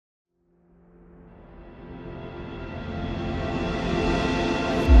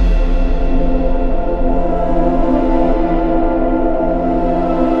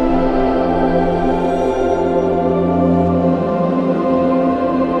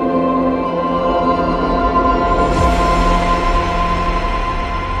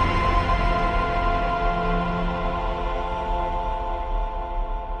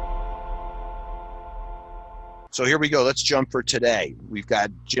So here we go. Let's jump for today. We've got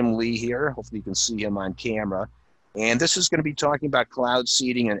Jim Lee here. Hopefully you can see him on camera. And this is going to be talking about cloud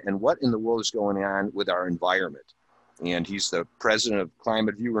seeding and what in the world is going on with our environment. And he's the president of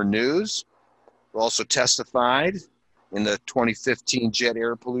ClimateViewer News, who also testified in the 2015 jet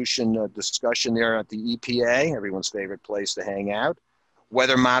air pollution discussion there at the EPA, everyone's favorite place to hang out.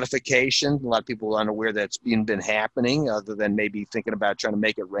 Weather modification, a lot of people are unaware that's been happening, other than maybe thinking about trying to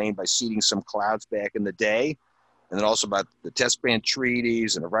make it rain by seeding some clouds back in the day. And then also about the test ban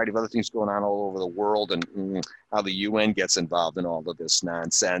treaties and a variety of other things going on all over the world, and how the UN gets involved in all of this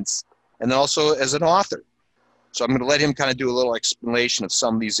nonsense. And then also as an author. So I'm going to let him kind of do a little explanation of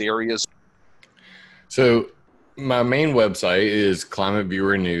some of these areas. So my main website is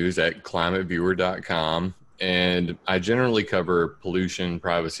ClimateViewer News at climateviewer.com. And I generally cover pollution,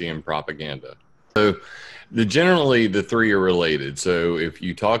 privacy, and propaganda. So generally the three are related. So if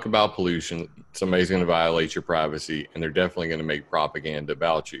you talk about pollution, somebody's going to violate your privacy, and they're definitely going to make propaganda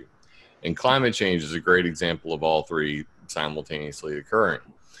about you. And climate change is a great example of all three simultaneously occurring.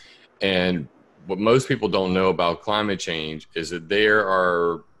 And what most people don't know about climate change is that there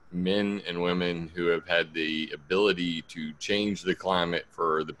are men and women who have had the ability to change the climate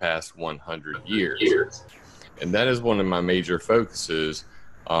for the past 100 years. And that is one of my major focuses.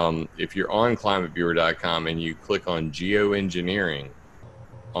 If you're on climateviewer.com and you click on Geoengineering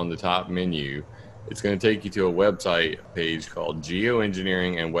on the top menu, it's going to take you to a website page called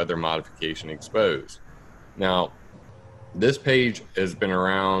Geoengineering and Weather Modification Exposed. Now, this page has been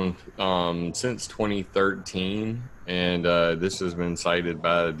around since 2013, and this has been cited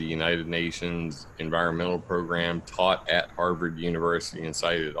by the United Nations Environmental Program, taught at Harvard University, and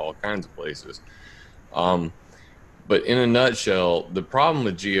cited at all kinds of places. But in a nutshell, the problem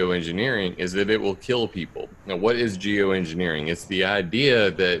with geoengineering is that it will kill people. Now, what is geoengineering? It's the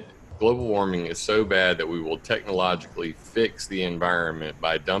idea that global warming is so bad that we will technologically fix the environment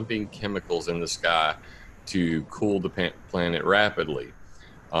by dumping chemicals in the sky to cool the planet rapidly.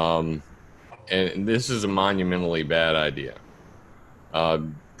 And this is a monumentally bad idea.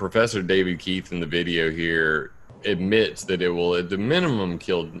 Professor David Keith in the video here admits that it will at the minimum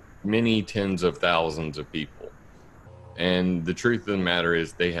kill many tens of thousands of people. And the truth of the matter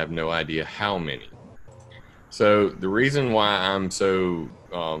is they have no idea how many. So the reason why I'm so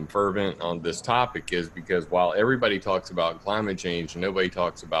fervent on this topic is because while everybody talks about climate change, nobody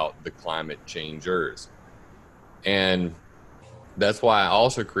talks about the climate changers. And that's why I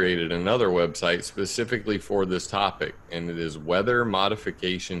also created another website specifically for this topic, and it is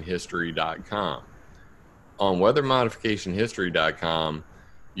weathermodificationhistory.com. On weathermodificationhistory.com,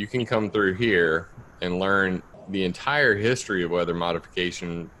 you can come through here and learn the entire history of weather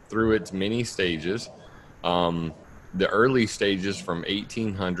modification through its many stages. The early stages from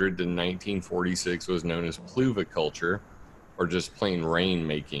 1800 to 1946 was known as pluviculture, or just plain rain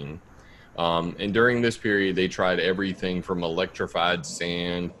making. And during this period, they tried everything from electrified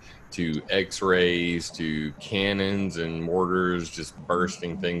sand to x-rays to cannons and mortars, just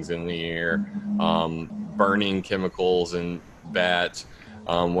bursting things in the air, burning chemicals in vats.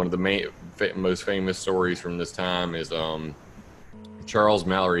 One of the most famous stories from this time is Charles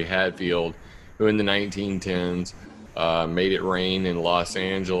Mallory Hadfield, who in the 1910s made it rain in Los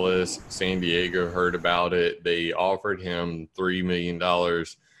Angeles. San Diego heard about it. They offered him $3 million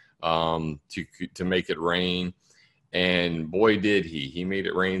to make it rain. And boy, did he. He made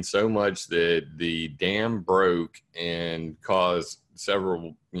it rain so much that the dam broke and caused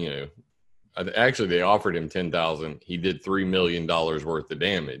several, actually they offered him $10,000. He did $3 million worth of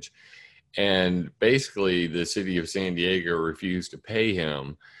damage. And basically the city of San Diego refused to pay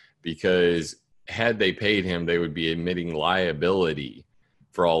him because had they paid him, they would be admitting liability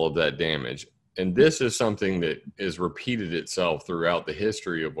for all of that damage. And this is something that is repeated itself throughout the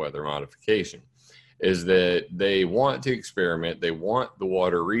history of weather modification, is that they want to experiment, they want the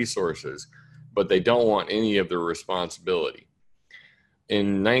water resources, but they don't want any of the responsibility.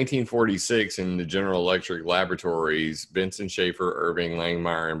 In 1946, in the General Electric laboratories, Benson Schaefer, Irving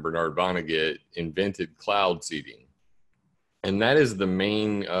Langmuir, and Bernard Vonnegut invented cloud seeding. And that is the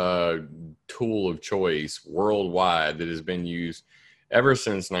main tool of choice worldwide that has been used ever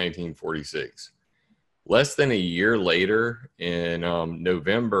since 1946. Less than a year later, in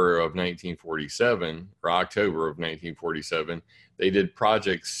November of 1947, or October of 1947, they did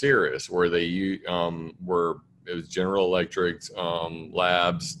Project Cirrus, where it was General Electric's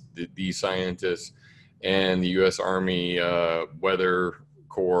labs, these scientists, and the U.S. Army Weather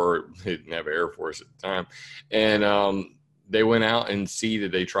Corps. They didn't have Air Force at the time, and they went out and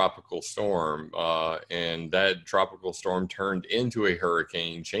seeded a tropical storm, and that tropical storm turned into a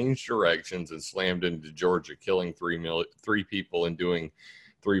hurricane, changed directions, and slammed into Georgia, killing three people and doing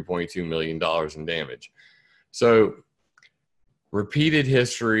 $3.2 million in damage. So repeated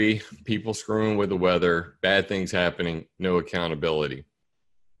history, people screwing with the weather, bad things happening, no accountability.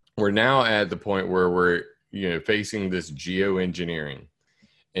 We're now at the point where we're facing this geoengineering.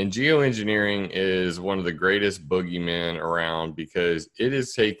 And geoengineering is one of the greatest boogeymen around because it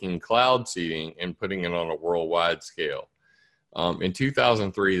is taking cloud seeding and putting it on a worldwide scale. In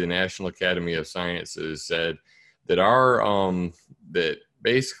 2003, the National Academy of Sciences said that that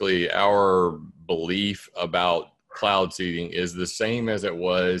basically our belief about cloud seeding is the same as it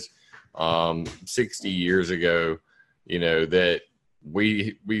was 60 years ago, that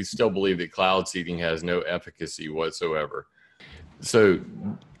we still believe that cloud seeding has no efficacy whatsoever. So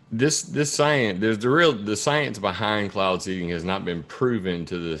this science, the science behind cloud seeding has not been proven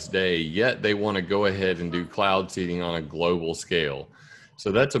to this day, yet they want to go ahead and do cloud seeding on a global scale.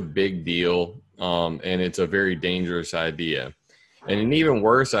 So that's a big deal, and it's a very dangerous idea. And an even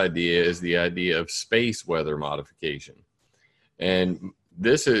worse idea is the idea of space weather modification. And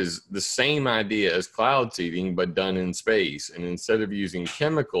this is the same idea as cloud seeding, but done in space. And instead of using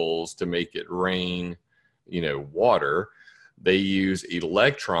chemicals to make it rain, water, they use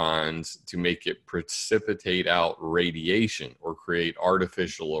electrons to make it precipitate out radiation or create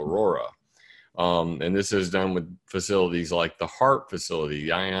artificial aurora. And this is done with facilities like the HARP facility, the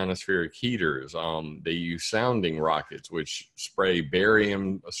ionospheric heaters. They use sounding rockets, which spray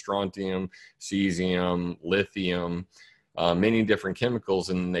barium, strontium, cesium, lithium, many different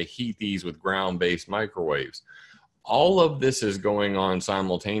chemicals, and they heat these with ground-based microwaves. All of this is going on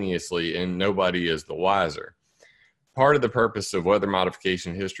simultaneously, and nobody is the wiser. Part of the purpose of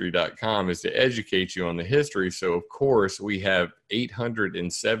weathermodificationhistory.com is to educate you on the history. So, of course, we have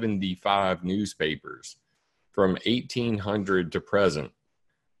 875 newspapers from 1800 to present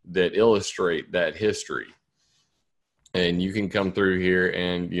that illustrate that history. And you can come through here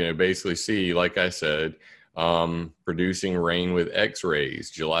and, basically see, like I said, producing rain with X-rays,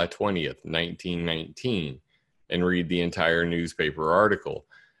 July 20th, 1919, and read the entire newspaper article.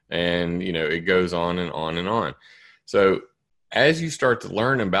 And, it goes on and on and on. So as you start to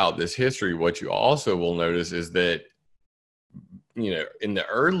learn about this history, what you also will notice is that, in the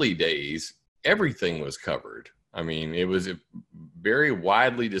early days, everything was covered. I mean, it was very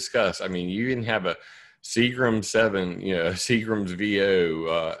widely discussed. I mean, you can have a Seagram 7, Seagram's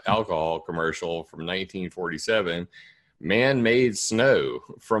VO alcohol commercial from 1947, man-made snow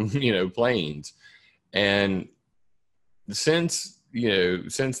from, planes. And since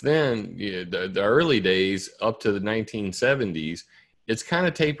then, the early days up to the 1970s, it's kind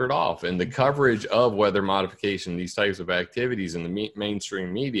of tapered off, and the coverage of weather modification, these types of activities in the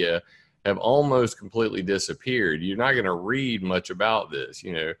mainstream media have almost completely disappeared. You're not going to read much about this,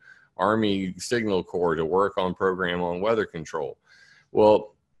 Army Signal Corps to work on program on weather control.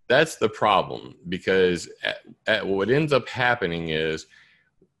 Well, that's the problem, because what ends up happening is,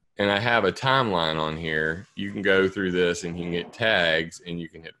 and I have a timeline on here, you can go through this and you can get tags and you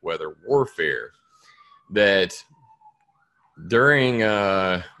can hit weather warfare, that during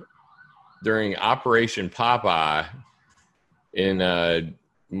Operation Popeye in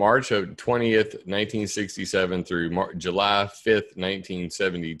March of 20th, 1967 through July 5th,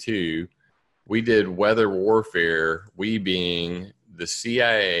 1972, we did weather warfare, we being the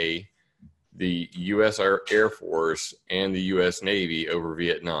CIA, the U.S. Air Force, and the U.S. Navy over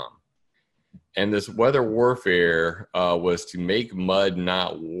Vietnam. And this weather warfare was to make mud,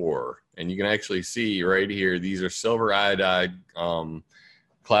 not war. And you can actually see right here, these are silver iodide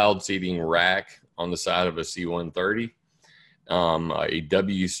cloud seeding rack on the side of a C-130, a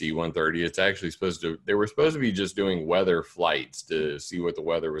WC-130. It's actually they were supposed to be just doing weather flights to see what the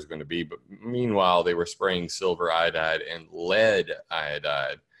weather was going to be. But meanwhile, they were spraying silver iodide and lead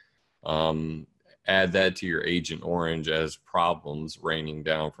iodide. Add that to your Agent Orange as problems raining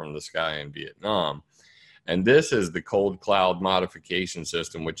down from the sky in Vietnam. And this is the cold cloud modification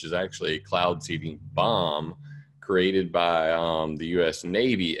system, which is actually a cloud seeding bomb created by the U.S.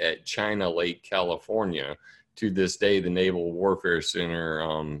 Navy at China Lake, California. To this day, the Naval Warfare Center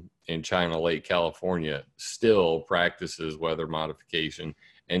in China Lake, California, still practices weather modification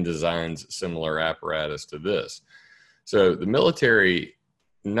and designs similar apparatus to this. So the military,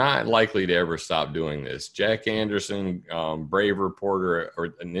 not likely to ever stop doing this. Jack Anderson, brave reporter,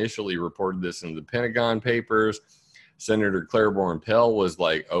 initially reported this in the Pentagon Papers. Senator Claiborne Pell was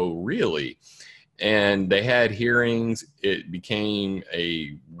like, oh, really? And they had hearings. It became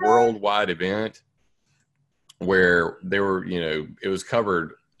a worldwide event. where they were, it was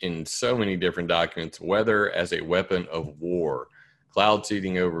covered in so many different documents: weather as a weapon of war, cloud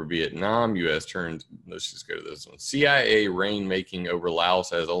seeding over Vietnam, U.S. turns, let's just go to this one, CIA rainmaking over Laos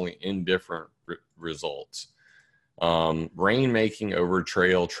has only indifferent results. Rainmaking over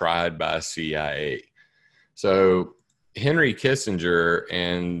trail tried by CIA. So Henry Kissinger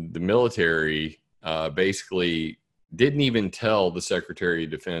and the military basically didn't even tell the Secretary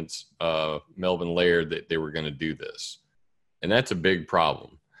of Defense, Melvin Laird, that they were going to do this. And that's a big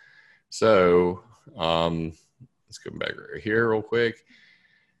problem. So let's go back right here real quick.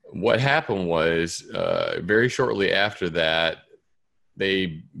 What happened was very shortly after that,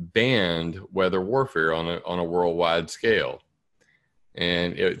 they banned weather warfare on a worldwide scale.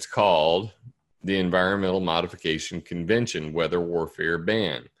 And it's called the Environmental Modification Convention Weather Warfare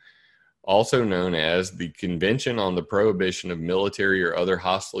Ban, also known as the Convention on the Prohibition of Military or Other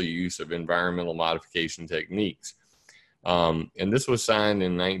Hostile Use of Environmental Modification Techniques. And this was signed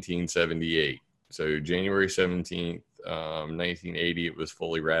in 1978. So January 17th, 1980, it was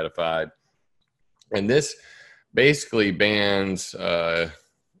fully ratified. And this basically bans, the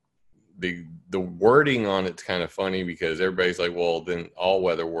wording on it's kind of funny because everybody's like, well, then all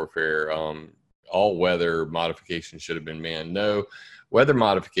weather warfare, all weather modification should have been banned. No, weather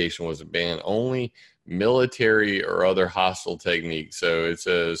modification wasn't banned, only military or other hostile techniques. So it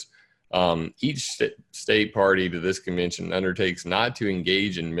says each state party to this convention undertakes not to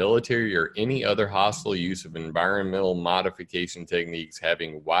engage in military or any other hostile use of environmental modification techniques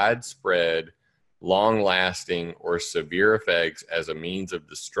having widespread, long-lasting, or severe effects as a means of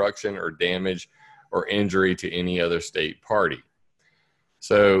destruction or damage or injury to any other state party.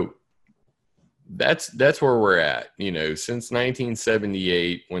 So that's where we're at. Since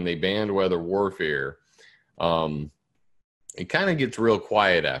 1978, when they banned weather warfare, it kind of gets real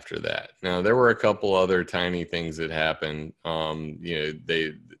quiet after that. Now, there were a couple other tiny things that happened.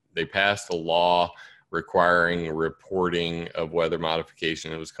 They passed a law requiring reporting of weather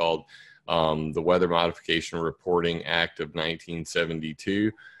modification. It was called the Weather Modification Reporting Act of 1972.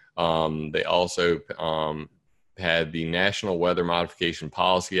 They also had the National Weather Modification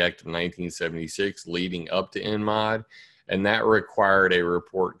Policy Act of 1976 leading up to NMOD, and that required a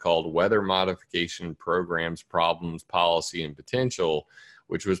report called Weather Modification Programs, Problems, Policy, and Potential,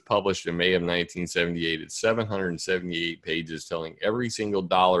 which was published in May of 1978. It's 778 pages telling every single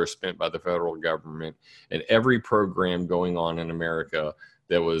dollar spent by the federal government and every program going on in America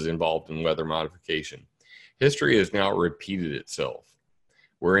that was involved in weather modification. History has now repeated itself.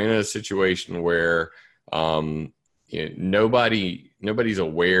 We're in a situation where nobody's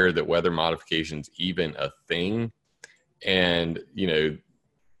aware that weather modification is even a thing. And,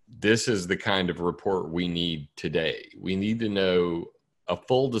 this is the kind of report we need today. We need to know a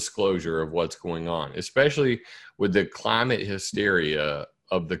full disclosure of what's going on, especially with the climate hysteria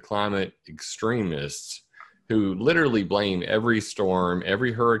of the climate extremists who literally blame every storm,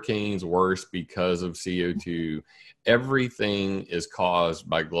 every hurricane's worse because of CO2. Everything is caused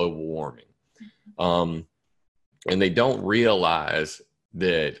by global warming. And they don't realize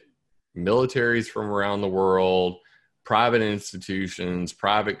that militaries from around the world, private institutions,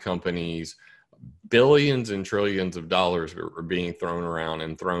 private companies, billions and trillions of dollars are being thrown around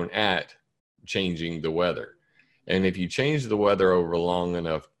and thrown at changing the weather. And if you change the weather over a long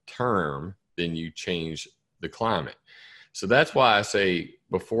enough term, then you change the climate. So that's why I say,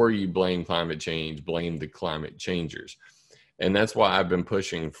 before you blame climate change, blame the climate changers. And that's why I've been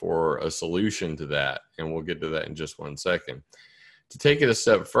pushing for a solution to that. And we'll get to that in just one second. To take it a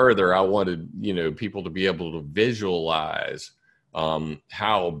step further, I wanted, people to be able to visualize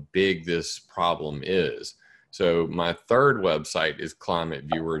how big this problem is. So my third website is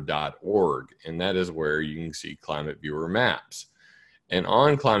climateviewer.org, and that is where you can see ClimateViewer Maps. And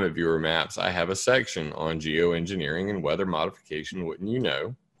on ClimateViewer Maps, I have a section on geoengineering and weather modification, wouldn't you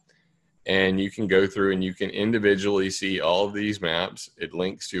know? And you can go through and you can individually see all of these maps. It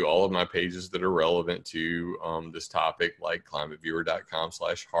links to all of my pages that are relevant to this topic, like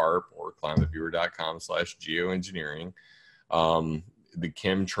climateviewer.com/HARP or climateviewer.com/geoengineering. The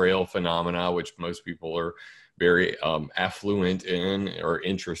chemtrail phenomena, which most people are very affluent in or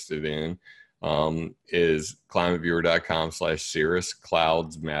interested in, is climateviewer.com/cirrus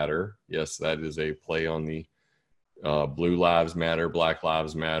clouds matter. Yes, that is a play on the blue lives matter, black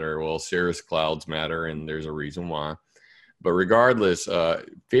lives matter. Well, cirrus clouds matter, and there's a reason why. But regardless,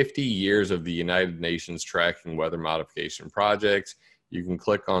 50 years of the United Nations tracking weather modification projects. You can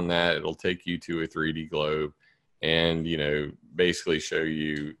click on that. It'll take you to a 3D globe and, basically show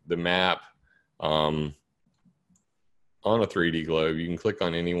you the map. on a 3D globe. You can click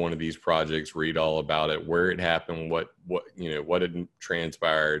on any one of these projects, read all about it, where it happened, what had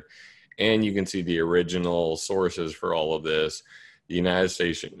transpired, and you can see the original sources for all of this. The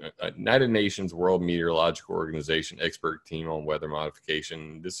United Nations World Meteorological Organization expert team on weather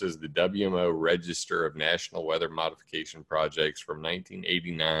modification. This is the WMO Register of National Weather Modification Projects from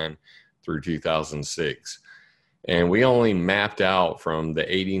 1989 through 2006. And we only mapped out from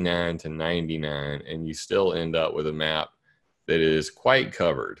the 89 to 99, and you still end up with a map that is quite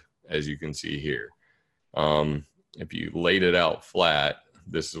covered, as you can see here. If you laid it out flat,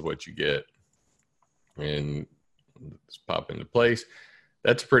 this is what you get. And let's pop into place.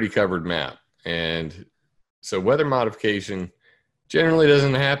 That's a pretty covered map. And so weather modification generally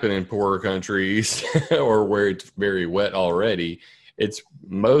doesn't happen in poorer countries or where it's very wet already. It's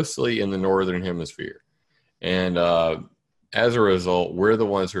mostly in the northern hemisphere. And as a result, we're the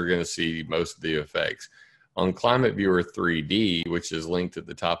ones who are going to see most of the effects. On ClimateViewer 3D, which is linked at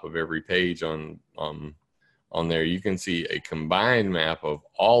the top of every page on there, you can see a combined map of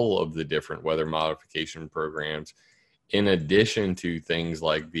all of the different weather modification programs, in addition to things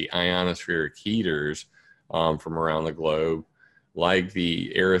like the ionospheric heaters from around the globe, like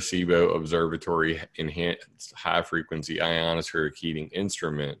the Arecibo Observatory Enhanced High Frequency Ionospheric Heating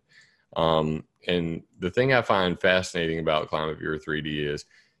Instrument. And the thing I find fascinating about ClimateViewer 3D is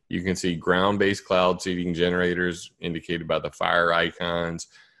you can see ground-based cloud seeding generators indicated by the fire icons.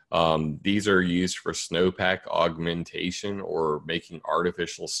 These are used for snowpack augmentation or making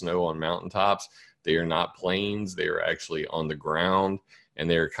artificial snow on mountaintops. They are not planes, they are actually on the ground, and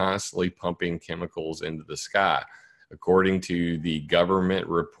they are constantly pumping chemicals into the sky. According to the government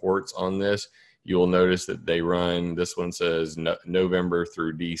reports on this, you will notice that they run, this one says November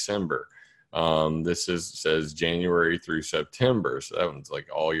through December. This says January through September. So that one's like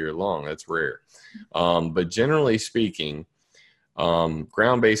all year long. That's rare. But generally speaking,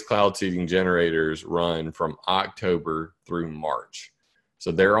 ground-based cloud seeding generators run from October through March.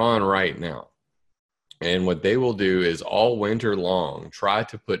 So they're on right now. And what they will do is all winter long, try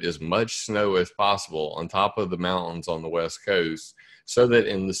to put as much snow as possible on top of the mountains on the West Coast so that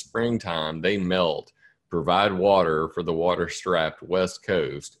in the springtime they melt, provide water for the water-strapped West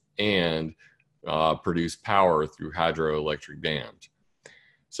Coast, and produce power through hydroelectric dams.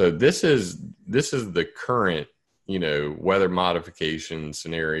 So this is the current, weather modification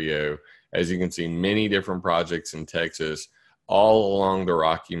scenario. As you can see, many different projects in Texas, all along the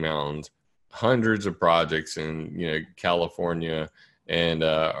Rocky Mountains, hundreds of projects in, California and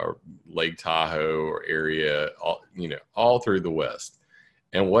Lake Tahoe area, all through the West.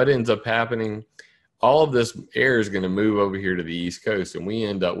 And what ends up happening, all of this air is going to move over here to the East Coast, and we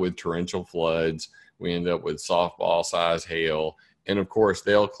end up with torrential floods. We end up with softball size hail. And of course,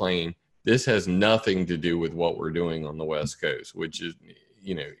 they'll claim this has nothing to do with what we're doing on the West Coast, which is,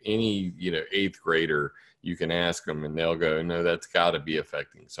 any, eighth grader, you can ask them and they'll go, no, that's got to be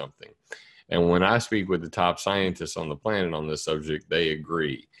affecting something. And when I speak with the top scientists on the planet on this subject, they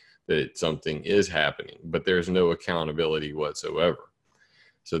agree that something is happening, but there's no accountability whatsoever.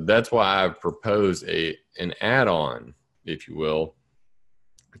 So that's why I've proposed an add-on, if you will,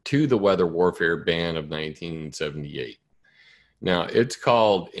 to the weather warfare ban of 1978. Now, it's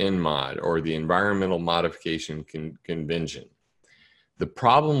called ENMOD, or the Environmental Modification Convention. The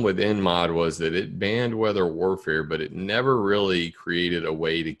problem with ENMOD was that it banned weather warfare, but it never really created a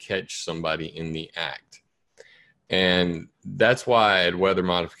way to catch somebody in the act. And that's why at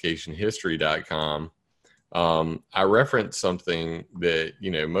weathermodificationhistory.com, I referenced something that,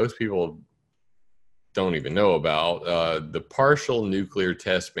 most people don't even know about, the Partial Nuclear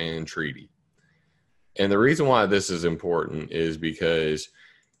Test Ban Treaty. And the reason why this is important is because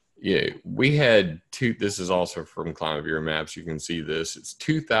we had this is also from ClimateViewer Maps. You can see this. It's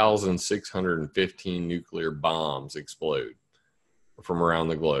 2,615 nuclear bombs explode from around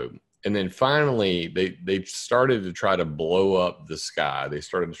the globe. And then finally, they started to try to blow up the sky. They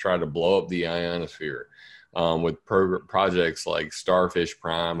started to try to blow up the ionosphere with projects like Starfish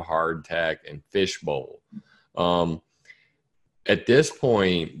Prime, Hardtack, and Fishbowl. At this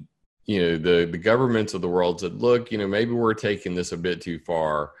point, the governments of the world said, look, maybe we're taking this a bit too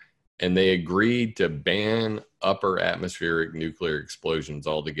far. And they agreed to ban upper atmospheric nuclear explosions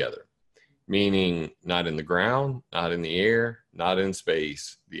altogether, meaning not in the ground, not in the air, not in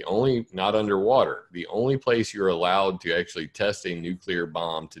space, not underwater. The only place you're allowed to actually test a nuclear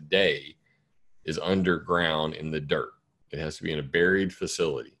bomb today is underground in the dirt. It has to be in a buried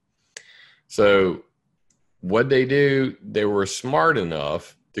facility. So what they do, they were smart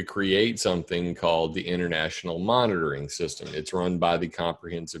enough to create something called the International Monitoring System. It's run by the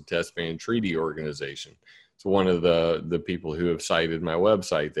Comprehensive Test Ban Treaty Organization. It's one of the people who have cited my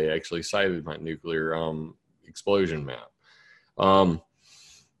website. They actually cited my nuclear explosion map.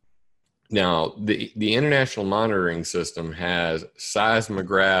 Now, the International Monitoring System has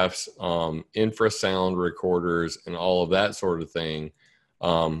seismographs, infrasound recorders, and all of that sort of thing,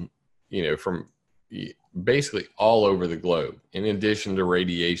 from basically all over the globe, in addition to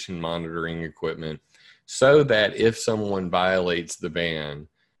radiation monitoring equipment, so that if someone violates the ban,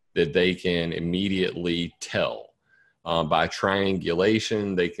 that they can immediately tell. By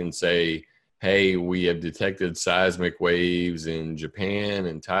triangulation, they can say, hey, we have detected seismic waves in Japan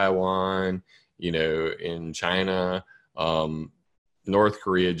and Taiwan, in China. North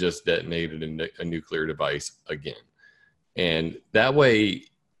Korea just detonated a nuclear device again. And that way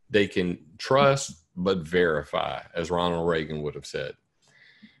they can trust but verify, as Ronald Reagan would have said.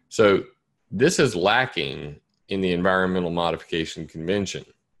 So this is lacking in the Environmental Modification Convention.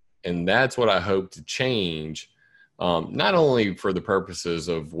 And that's what I hope to change. Not only for the purposes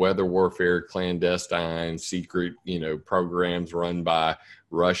of weather warfare, clandestine, secret, programs run by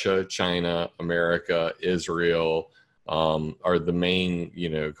Russia, China, America, Israel, are the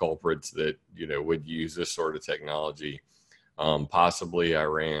main, culprits that, would use this sort of technology, possibly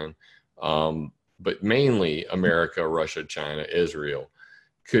Iran, but mainly America, Russia, China, Israel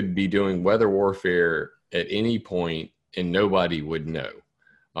could be doing weather warfare at any point and nobody would know.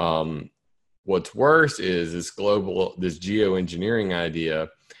 What's worse is this geoengineering idea.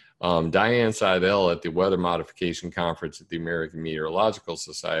 Diane Seidel at the Weather Modification Conference at the American Meteorological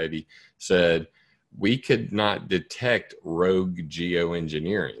Society said, we could not detect rogue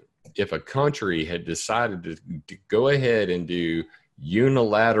geoengineering. If a country had decided to go ahead and do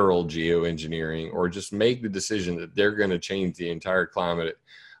unilateral geoengineering, or just make the decision that they're going to change the entire climate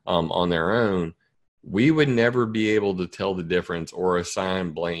on their own, we would never be able to tell the difference or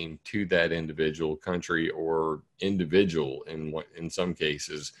assign blame to that individual country or individual in some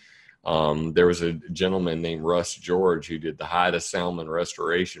cases. There was a gentleman named Russ George who did the Haida Salmon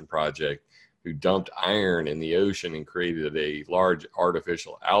Restoration Project, who dumped iron in the ocean and created a large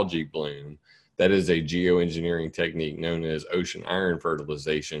artificial algae bloom. That is a geoengineering technique known as ocean iron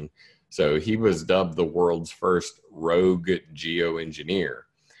fertilization. So he was dubbed the world's first rogue geoengineer.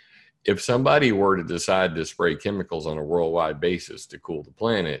 If somebody were to decide to spray chemicals on a worldwide basis to cool the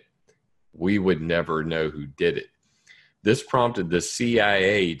planet, we would never know who did it. This prompted the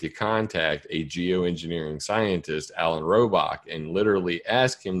CIA to contact a geoengineering scientist, Alan Robach, and literally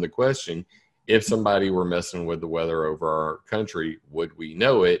ask him the question, if somebody were messing with the weather over our country, would we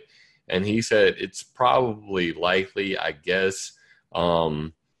know it? And he said, it's probably likely, I guess.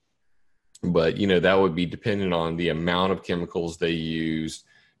 But, that would be dependent on the amount of chemicals they used,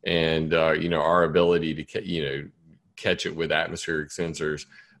 and our ability to catch it with atmospheric sensors.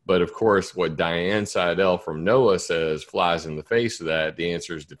 But of course, what Diane Seidel from NOAA says flies in the face of that. The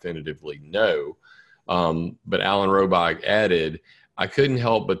answer is definitively no. But Alan Robach added, I couldn't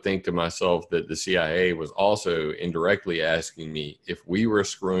help but think to myself that the CIA was also indirectly asking me, if we were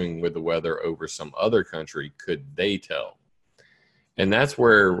screwing with the weather over some other country, could they tell? And that's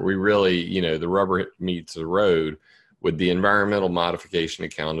where we really, the rubber meets the road with the Environmental Modification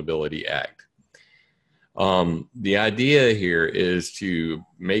Accountability Act. The idea here is to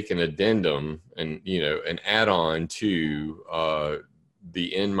make an addendum and, an add-on to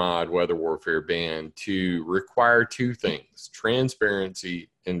the NMOD weather warfare ban to require two things: transparency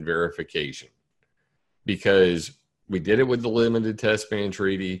and verification. Because we did it with the Limited Test Ban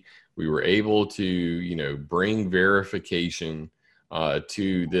Treaty, we were able to, bring verification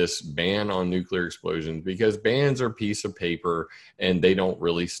to this ban on nuclear explosions, because bans are a piece of paper and they don't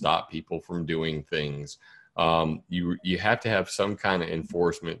really stop people from doing things. You have to have some kind of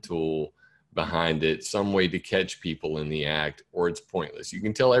enforcement tool behind it, some way to catch people in the act, or it's pointless. You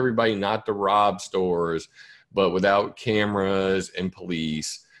can tell everybody not to rob stores, but without cameras and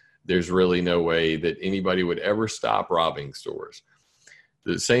police, there's really no way that anybody would ever stop robbing stores.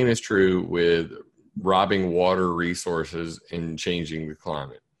 The same is true with robbing water resources and changing the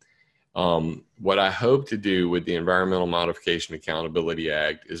climate. What I hope to do with the Environmental Modification Accountability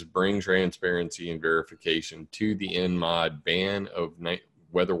Act is bring transparency and verification to the NMOD ban of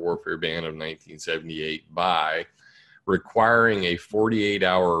weather warfare ban of 1978 by requiring a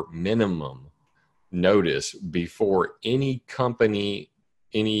 48-hour minimum notice before any company,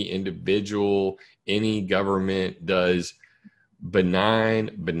 any individual, any government does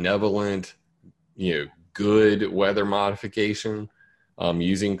benign, benevolent, good weather modification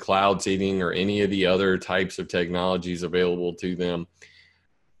using cloud seeding or any of the other types of technologies available to them.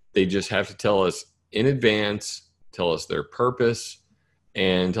 They just have to tell us in advance, tell us their purpose,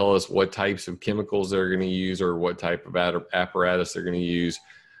 and tell us what types of chemicals they're going to use or what type of apparatus they're going to use,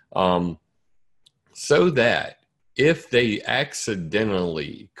 so that if they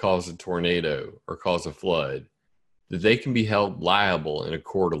accidentally cause a tornado or cause a flood, that they can be held liable in a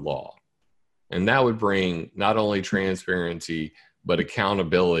court of law. And that would bring not only transparency, but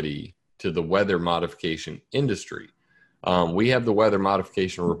accountability to the weather modification industry. We have the Weather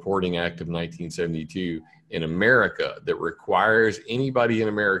Modification Reporting Act of 1972 in America that requires anybody in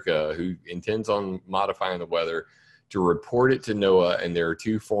America who intends on modifying the weather to report it to NOAA. And there are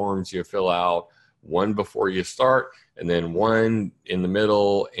 2 forms you fill out, one before you start, and then one in the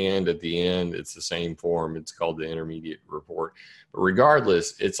middle, and at the end, it's the same form. It's called the intermediate report. But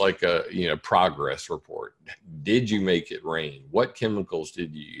regardless, it's like a progress report. Did you make it rain? What chemicals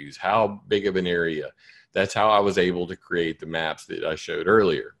did you use? How big of an area? That's how I was able to create the maps that I showed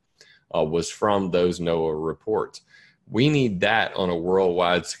earlier, was from those NOAA reports. We need that on a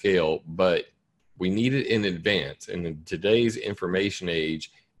worldwide scale, but we need it in advance. And in today's information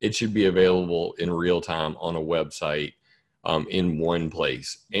age, it should be available in real time on a website, in one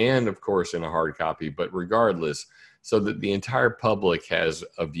place, and of course in a hard copy, but regardless, so that the entire public has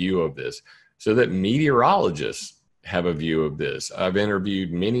a view of this, so that meteorologists have a view of this. I've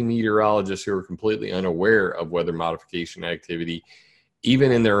interviewed many meteorologists who are completely unaware of weather modification activity,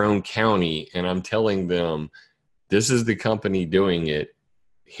 even in their own county, and I'm telling them, this is the company doing it.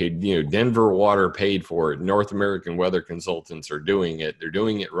 Denver Water paid for it. North American Weather Consultants are doing it. They're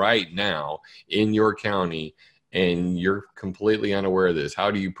doing it right now in your county, and you're completely unaware of this. How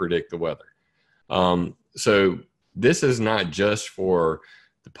do you predict the weather? So this is not just for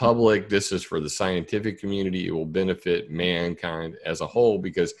the public. This is for the scientific community. It will benefit mankind as a whole,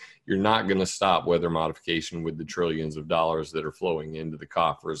 because you're not going to stop weather modification with the trillions of dollars that are flowing into the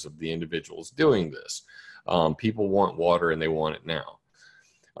coffers of the individuals doing this. People want water, and they want it now.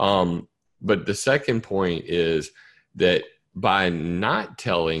 But the second point is that by not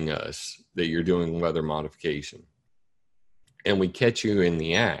telling us that you're doing weather modification and we catch you in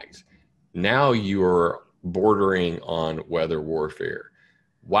the act, now you're bordering on weather warfare.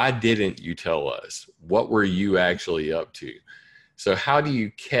 Why didn't you tell us? What were you actually up to? So how do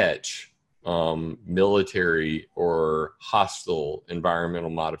you catch military or hostile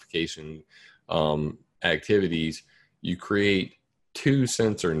environmental modification activities? You create 2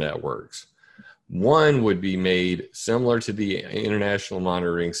 sensor networks. One would be made similar to the international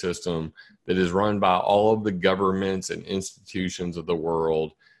monitoring system that is run by all of the governments and institutions of the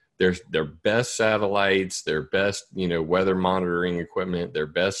world. Their best satellites, their best weather monitoring equipment, their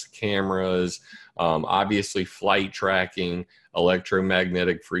best cameras, obviously flight tracking,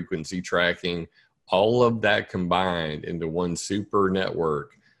 electromagnetic frequency tracking, all of that combined into one super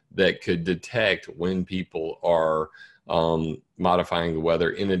network that could detect when people are modifying the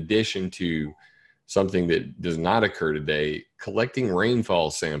weather, in addition to something that does not occur today, collecting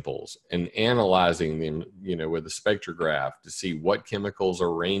rainfall samples and analyzing them, with a spectrograph to see what chemicals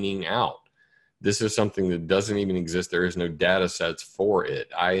are raining out. This is something that doesn't even exist. There is no data sets for it.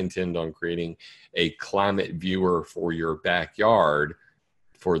 I intend on creating a climate viewer for your backyard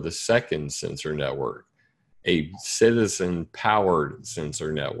for the second sensor network, a citizen-powered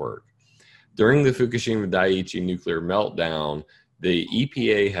sensor network. During the Fukushima Daiichi nuclear meltdown, the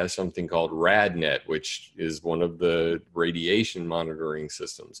EPA has something called RADNet, which is one of the radiation monitoring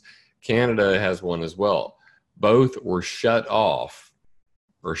systems. Canada has one as well. Both were shut off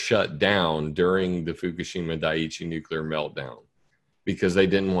or shut down during the Fukushima Daiichi nuclear meltdown because they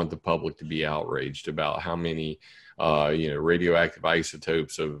didn't want the public to be outraged about how many radioactive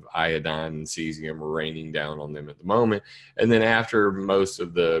isotopes of iodine and cesium were raining down on them at the moment. And then after most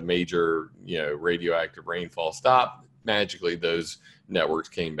of the major, radioactive rainfall stopped, magically those networks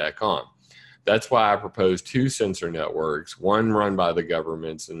came back on. That's why I proposed 2 sensor networks, one run by the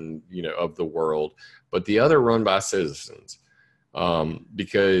governments and, of the world, but the other run by citizens.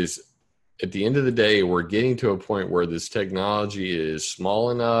 Because at the end of the day, we're getting to a point where this technology is small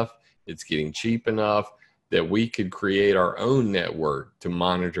enough, it's getting cheap enough, that we could create our own network to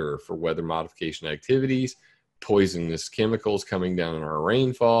monitor for weather modification activities, poisonous chemicals coming down in our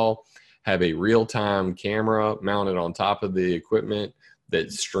rainfall, have a real-time camera mounted on top of the equipment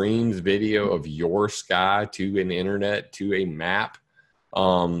that streams video of your sky to an internet, to a map,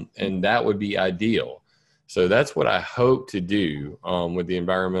 and that would be ideal. So that's what I hope to do with the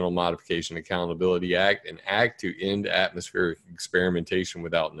Environmental Modification Accountability Act, an act to end atmospheric experimentation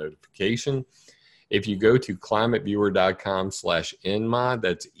without notification. If you go to climateviewer.com/NMOD,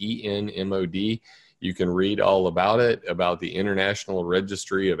 that's ENMOD, you can read all about it, about the International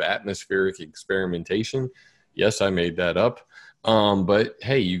Registry of Atmospheric Experimentation. Yes, I made that up, But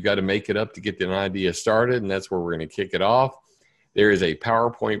hey, you've got to make it up to get an idea started, and that's where we're going to kick it off. There is a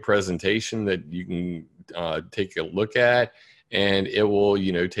PowerPoint presentation that you can take a look at, and it will,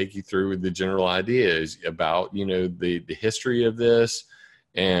 take you through the general ideas about, the history of this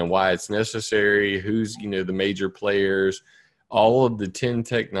and why it's necessary, who's, the major players, all of the 10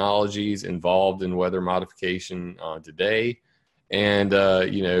 technologies involved in weather modification today, and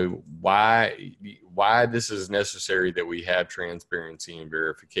why this is necessary that we have transparency and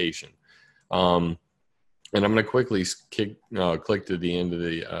verification. And I'm going to quickly click to the end of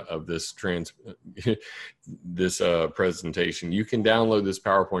this presentation. You can download this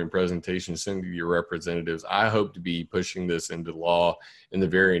PowerPoint presentation, send it to your representatives. I hope to be pushing this into law in the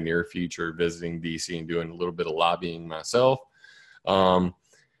very near future, visiting DC and doing a little bit of lobbying myself. But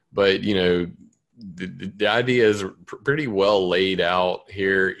the idea is pretty well laid out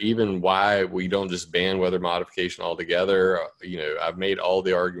here, even why we don't just ban weather modification altogether. I've made all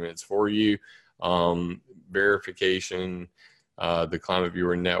the arguments for you. Verification, the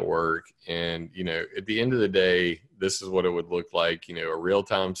ClimateViewer network, and at the end of the day, this is what it would look like. A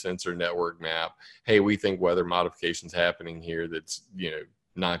real-time sensor network map. Hey, we think weather modification's happening here that's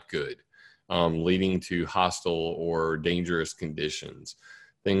not good, leading to hostile or dangerous conditions,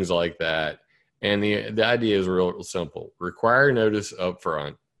 things like that. And the idea is real simple: require notice up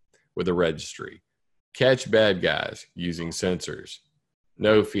front with a registry, catch bad guys using sensors,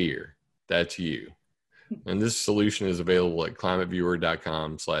 no fear. That's you. And this solution is available at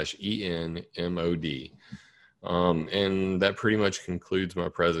climateviewer.com/ENMOD. And that pretty much concludes my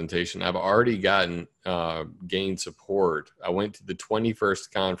presentation. I've already gained support. I went to the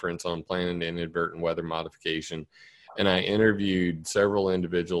 21st conference on planned and inadvertent weather modification, and I interviewed several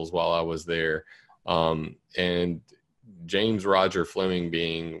individuals while I was there. And James Roger Fleming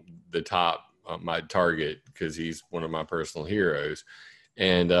being the top, my target, because he's one of my personal heroes.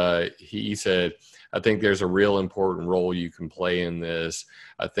 And he said, I think there's a real important role you can play in this.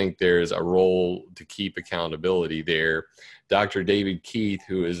 I think there's a role to keep accountability there. Dr. David Keith,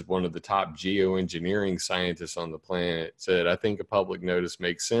 who is one of the top geoengineering scientists on the planet, said, I think a public notice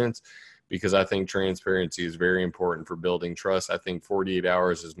makes sense because I think transparency is very important for building trust. I think 48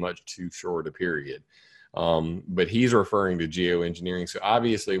 hours is much too short a period. But he's referring to geoengineering. So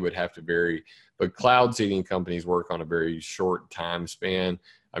obviously it would have to vary, but cloud seeding companies work on a very short time span.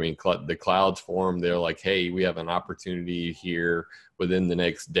 I mean, the clouds form, they're like, hey, we have an opportunity here within the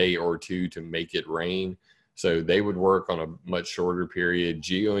next day or two to make it rain. So they would work on a much shorter period.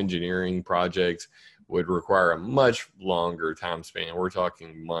 Geoengineering projects would require a much longer time span. We're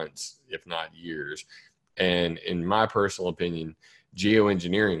talking months, if not years. And in my personal opinion,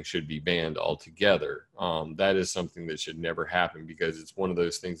 geoengineering should be banned altogether. That is something that should never happen because it's one of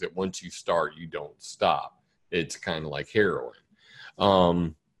those things that once you start, you don't stop. It's kind of like heroin.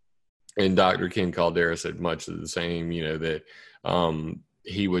 And Dr. Ken Caldera said much of the same, that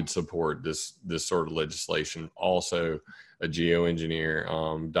he would support this sort of legislation. Also a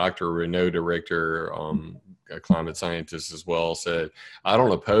geoengineer, Dr. Renaud Director, a climate scientist as well, said, I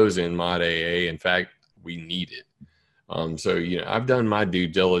don't oppose NMOD AA. In fact, we need it. So, I've done my due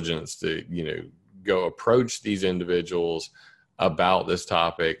diligence to, go approach these individuals about this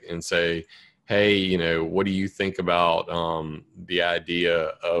topic and say, hey, what do you think about the idea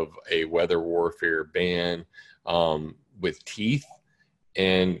of a weather warfare ban with teeth?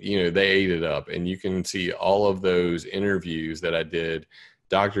 And, they ate it up. And you can see all of those interviews that I did.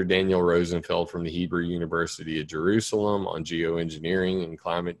 Dr. Daniel Rosenfeld from the Hebrew University of Jerusalem on geoengineering and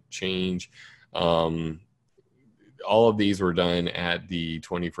climate change. All of these were done at the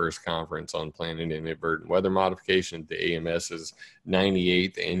 21st Conference on Planned and Inadvertent Weather Modification, the AMS's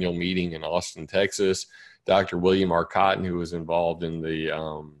 98th annual meeting in Austin, Texas. Dr. William R. Cotton, who was involved in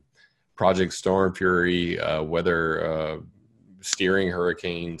the Project Storm Fury weather steering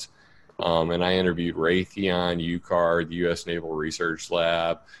hurricanes. And I interviewed Raytheon, UCAR, the U.S. Naval Research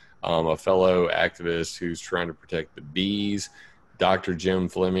Lab, a fellow activist who's trying to protect the bees, Dr. Jim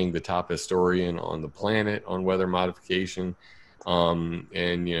Fleming, the top historian on the planet on weather modification. And,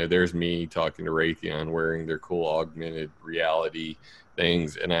 there's me talking to Raytheon wearing their cool augmented reality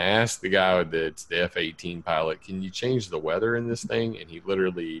things. And I asked the guy that's the F-18 pilot, can you change the weather in this thing? And he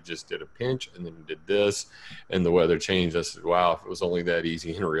literally just did a pinch and then did this and the weather changed. I said, wow, if it was only that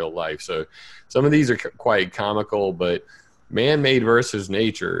easy in real life. So some of these are quite comical, but man-made versus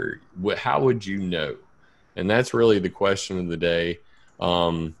nature, how would you know? And that's really the question of the day.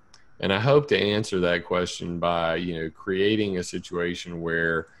 And I hope to answer that question by, creating a situation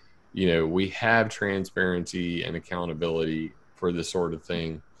where, we have transparency and accountability for this sort of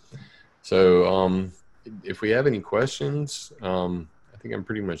thing. So if we have any questions, I think I'm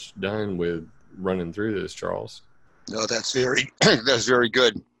pretty much done with running through this, Charles. No, that's that's very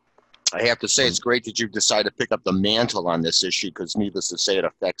good. I have to say, it's great that you've decided to pick up the mantle on this issue, because needless to say, it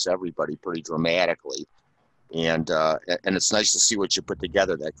affects everybody pretty dramatically. And it's nice to see what you put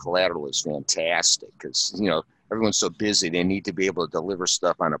together. That collateral is fantastic, because, you know, everyone's so busy. They need to be able to deliver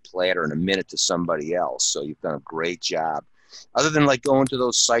stuff on a platter in a minute to somebody else. So you've done a great job. Other than like going to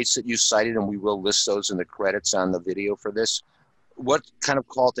those sites that you cited, and we will list those in the credits on the video for this, what kind of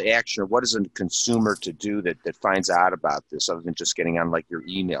call to action, or what is a consumer to do that finds out about this, other than just getting on like your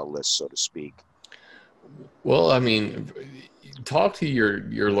email list, so to speak? Well, I mean, talk to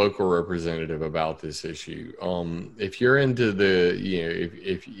your local representative about this issue. If you're into the, you know,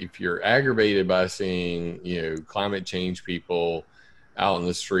 if you're aggravated by seeing, you know, climate change people out in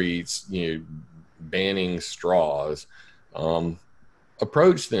the streets, you know, banning straws,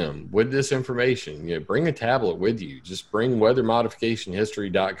 approach them with this information. You know, bring a tablet with you. Just bring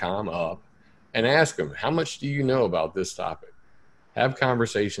weathermodificationhistory.com up and ask them, how much do you know about this topic? Have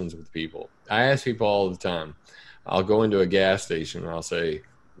conversations with people. I ask people all the time. I'll go into a gas station and I'll say,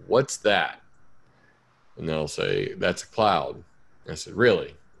 what's that? And they'll say, that's a cloud. I said, really?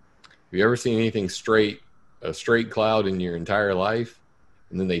 Have you ever seen anything a straight cloud in your entire life?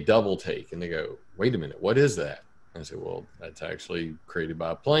 And then they double take and they go, wait a minute, what is that? I said, well, that's actually created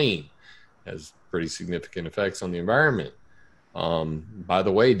by a plane. It has pretty significant effects on the environment. By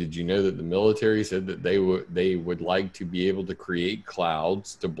the way, did you know that the military said that they would like to be able to create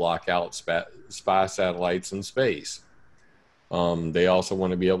clouds to block out spy satellites in space? They also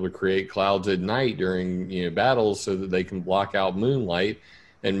want to be able to create clouds at night during, you know, battles, so that they can block out moonlight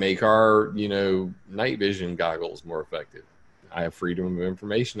and make our, you know, night vision goggles more effective. I have Freedom of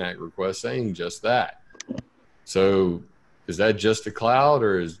Information Act requests saying just that. So is that just a cloud,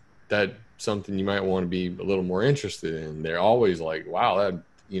 or is that something you might want to be a little more interested in? They're always like, wow, that,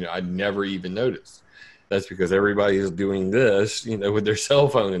 you know, I'd never even noticed. That's because everybody is doing this, you know, with their cell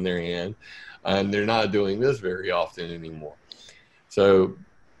phone in their hand, and they're not doing this very often anymore. So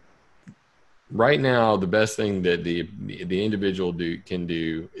right now, the best thing that the individual can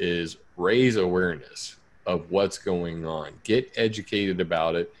do is raise awareness of what's going on. Get educated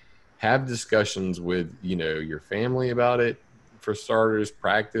about it. Have discussions with, you know, your family about it. For starters,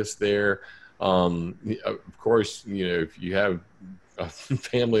 practice there. Of course, you know, if you have a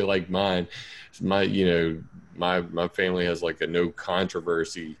family like mine, my family has like a no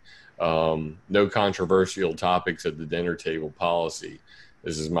controversial topics at the dinner table policy.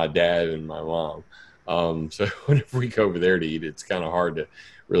 This is my dad and my mom. So whenever we go over there to eat, it's kind of hard to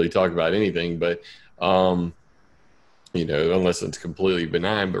really talk about anything, but you know, unless it's completely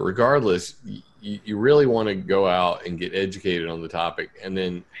benign. But regardless, you really want to go out and get educated on the topic, and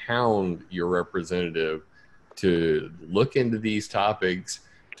then hound your representative to look into these topics,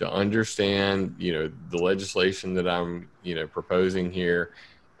 to understand, you know, the legislation that I'm, you know, proposing here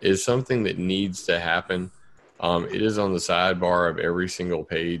is something that needs to happen. It is on the sidebar of every single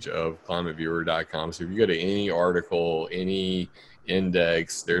page of climateviewer.com. So if you go to any article, any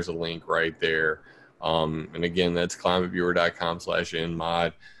index, there's a link right there. And again, that's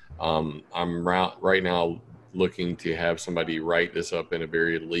climateviewer.com/nmod. I'm right now looking to have somebody write this up in a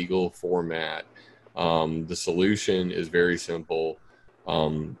very legal format. The solution is very simple.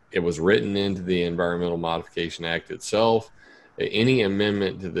 It was written into the Environmental Modification Act itself. Any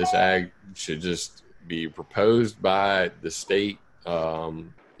amendment to this act should just be proposed by the state,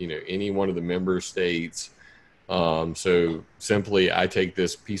 you know, any one of the member states. So simply, I take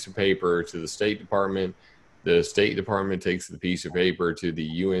this piece of paper to the State Department. The State Department takes the piece of paper to the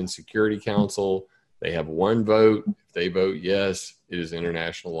UN Security Council. They have one vote. If they vote yes, it is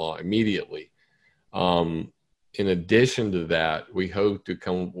international law immediately. In addition to that, we hope to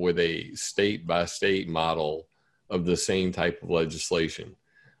come up with a state-by-state model of the same type of legislation,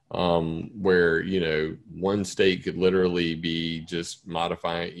 where, you know, one state could literally be just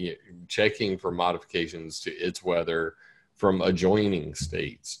modifying, checking for modifications to its weather from adjoining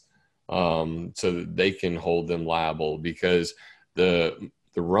states, so that they can hold them liable, because the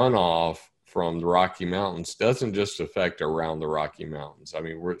runoff from the Rocky Mountains doesn't just affect around the Rocky Mountains. I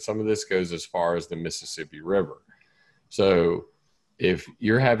mean, some of this goes as far as the Mississippi River. So if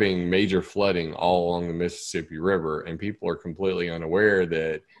you're having major flooding all along the Mississippi River and people are completely unaware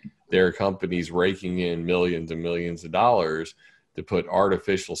that there are companies raking in millions and millions of dollars to put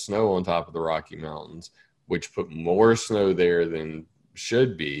artificial snow on top of the Rocky Mountains, which put more snow there than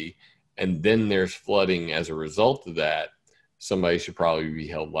should be, and then there's flooding as a result of that, somebody should probably be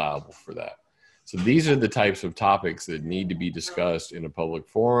held liable for that. So these are the types of topics that need to be discussed in a public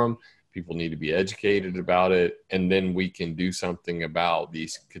forum. People need to be educated about it. And then we can do something about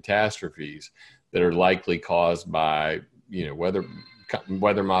these catastrophes that are likely caused by,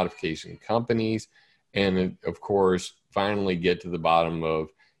 weather modification companies. And of course, finally get to the bottom of,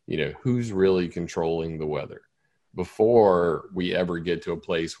 who's really controlling the weather before we ever get to a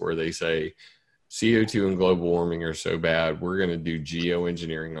place where they say CO2 and global warming are so bad, we're going to do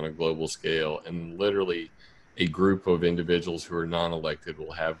geoengineering on a global scale. And literally a group of individuals who are non-elected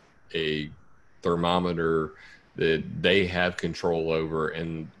will have a thermometer that they have control over,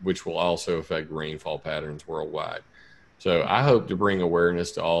 and which will also affect rainfall patterns worldwide. So I hope to bring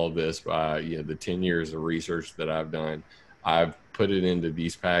awareness to all of this by the 10 years of research that I've done. I've put it into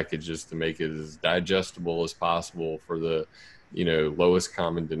these packages to make it as digestible as possible for the lowest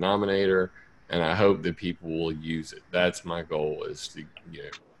common denominator, and I hope that people will use it. That's my goal, is to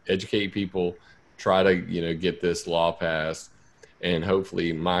educate people, try to get this law passed, and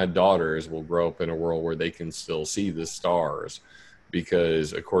hopefully my daughters will grow up in a world where they can still see the stars,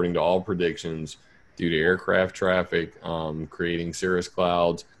 because according to all predictions, due to aircraft traffic creating cirrus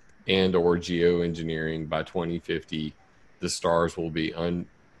clouds and or geoengineering, by 2050 the stars will be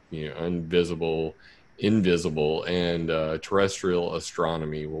invisible, and terrestrial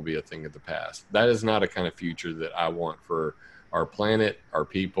astronomy will be a thing of the past. That is not a kind of future that I want for our planet, our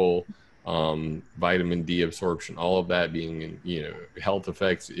people. Vitamin D absorption, all of that being, health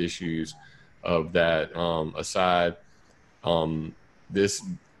effects issues of that aside, this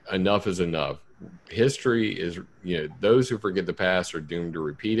enough is enough. History is, those who forget the past are doomed to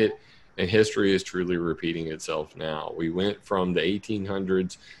repeat it, and history is truly repeating itself now. We went from the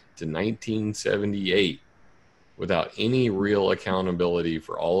 1800s to 1978 without any real accountability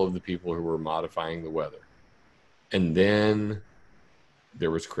for all of the people who were modifying the weather. And then there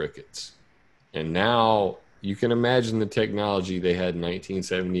was crickets. And now you can imagine the technology they had in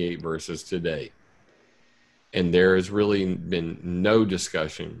 1978 versus today. And there has really been no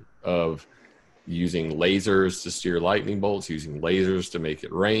discussion of using lasers to steer lightning bolts, using lasers to make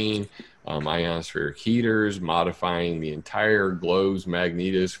it rain, ionospheric heaters, modifying the entire globe's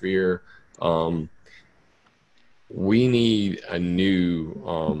magnetosphere. We need a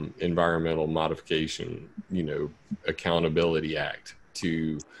new environmental modification, accountability act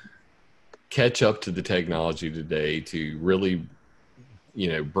to catch up to the technology today, to really,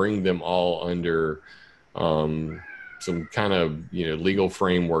 bring them all under some kind of legal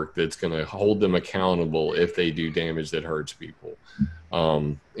framework that's going to hold them accountable if they do damage that hurts people.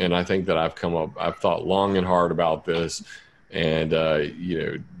 And I think that I've thought long and hard about this, and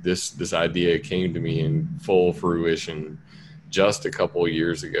this idea came to me in full fruition just a couple of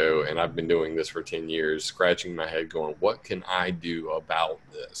years ago, and I've been doing this for 10 years, scratching my head going, what can I do about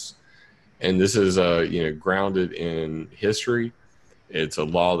this? And this is grounded in history. It's a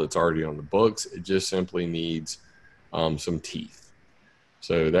law that's already on the books. It just simply needs some teeth.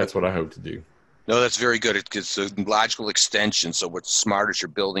 So that's what I hope to do. No, that's very good. It's a logical extension. So what's smart is you're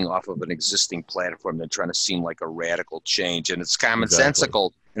building off of an existing platform than trying to seem like a radical change. And it's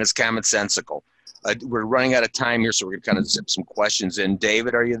commonsensical. We're running out of time here, so we're going to kind of zip some questions in.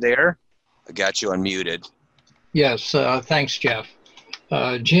 David, are you there? I got you unmuted. Yes, thanks, Jeff.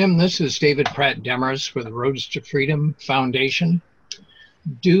 Jim, this is David Pratt Demers with the Roads to Freedom Foundation.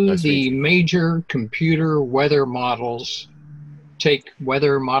 Do the major computer weather models take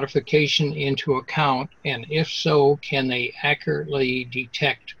weather modification into account? And if so, can they accurately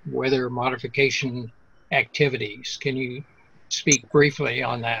detect weather modification activities? Can you speak briefly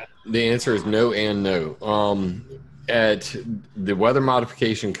on that? The answer is no and no. At the weather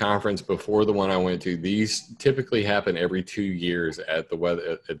modification conference before the one I went to, these typically happen every 2 years at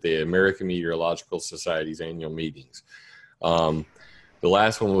the American Meteorological Society's annual meetings. The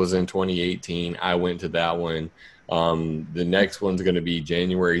last one was in 2018. I went to that one. The next one's going to be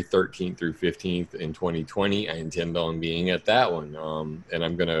January 13th through 15th in 2020. I intend on being at that one. And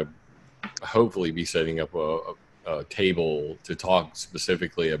I'm going to hopefully be setting up a table to talk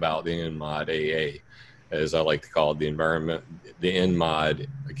specifically about the NMOD AA, as I like to call it, the NMOD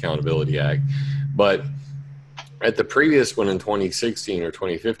Accountability Act. But at the previous one in 2016 or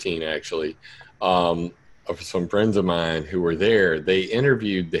 2015, actually, of some friends of mine who were there, they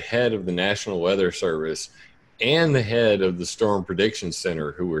interviewed the head of the National Weather Service and the head of the Storm Prediction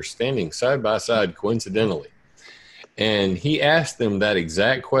Center, who were standing side by side coincidentally. And he asked them that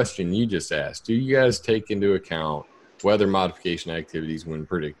exact question you just asked. Do you guys take into account weather modification activities when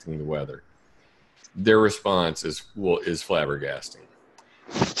predicting the weather? Their response is flabbergasting.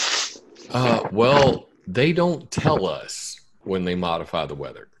 Well, they don't tell us when they modify the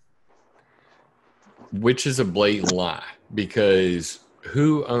weather, which is a blatant lie, because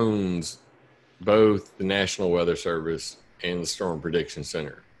who owns both the National Weather Service and the Storm Prediction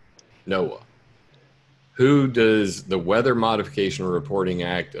Center? NOAA. Who does the Weather Modification Reporting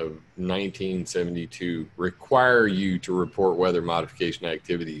Act of 1972 require you to report weather modification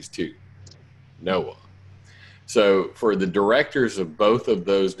activities to? NOAA. So for the directors of both of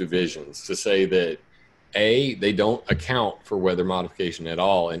those divisions to say that A, they don't account for weather modification at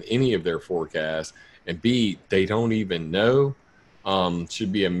all in any of their forecasts, and B, they don't even know,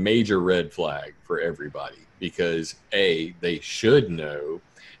 should be a major red flag for everybody, because A, they should know,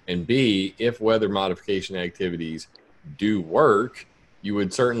 and B, if weather modification activities do work, you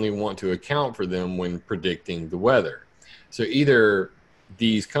would certainly want to account for them when predicting the weather. So either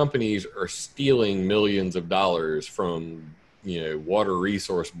these companies are stealing millions of dollars from, water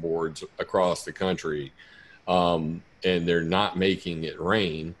resource boards across the country, and they're not making it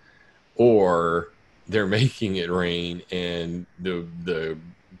rain, or they're making it rain and the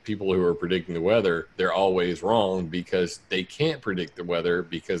people who are predicting the weather, they're always wrong because they can't predict the weather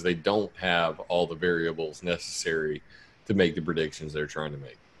because they don't have all the variables necessary to make the predictions they're trying to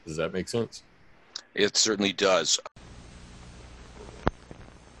make. Does that make sense? It certainly does.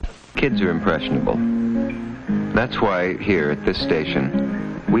 Kids are impressionable. That's why here at this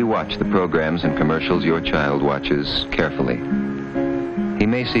station, we watch the programs and commercials your child watches carefully. He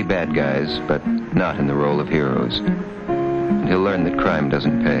may see bad guys, but not in the role of heroes. And he'll learn that crime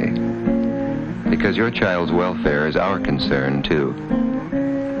doesn't pay. Because your child's welfare is our concern, too.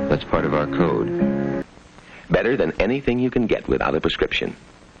 That's part of our code. Better than anything you can get without a prescription.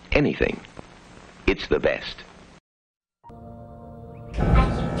 Anything. It's the best. I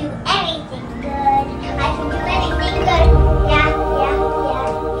can do anything good. I can do anything good. Yeah.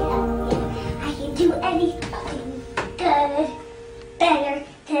 I can do anything good. Better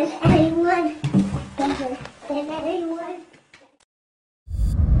than anyone. Better than anyone.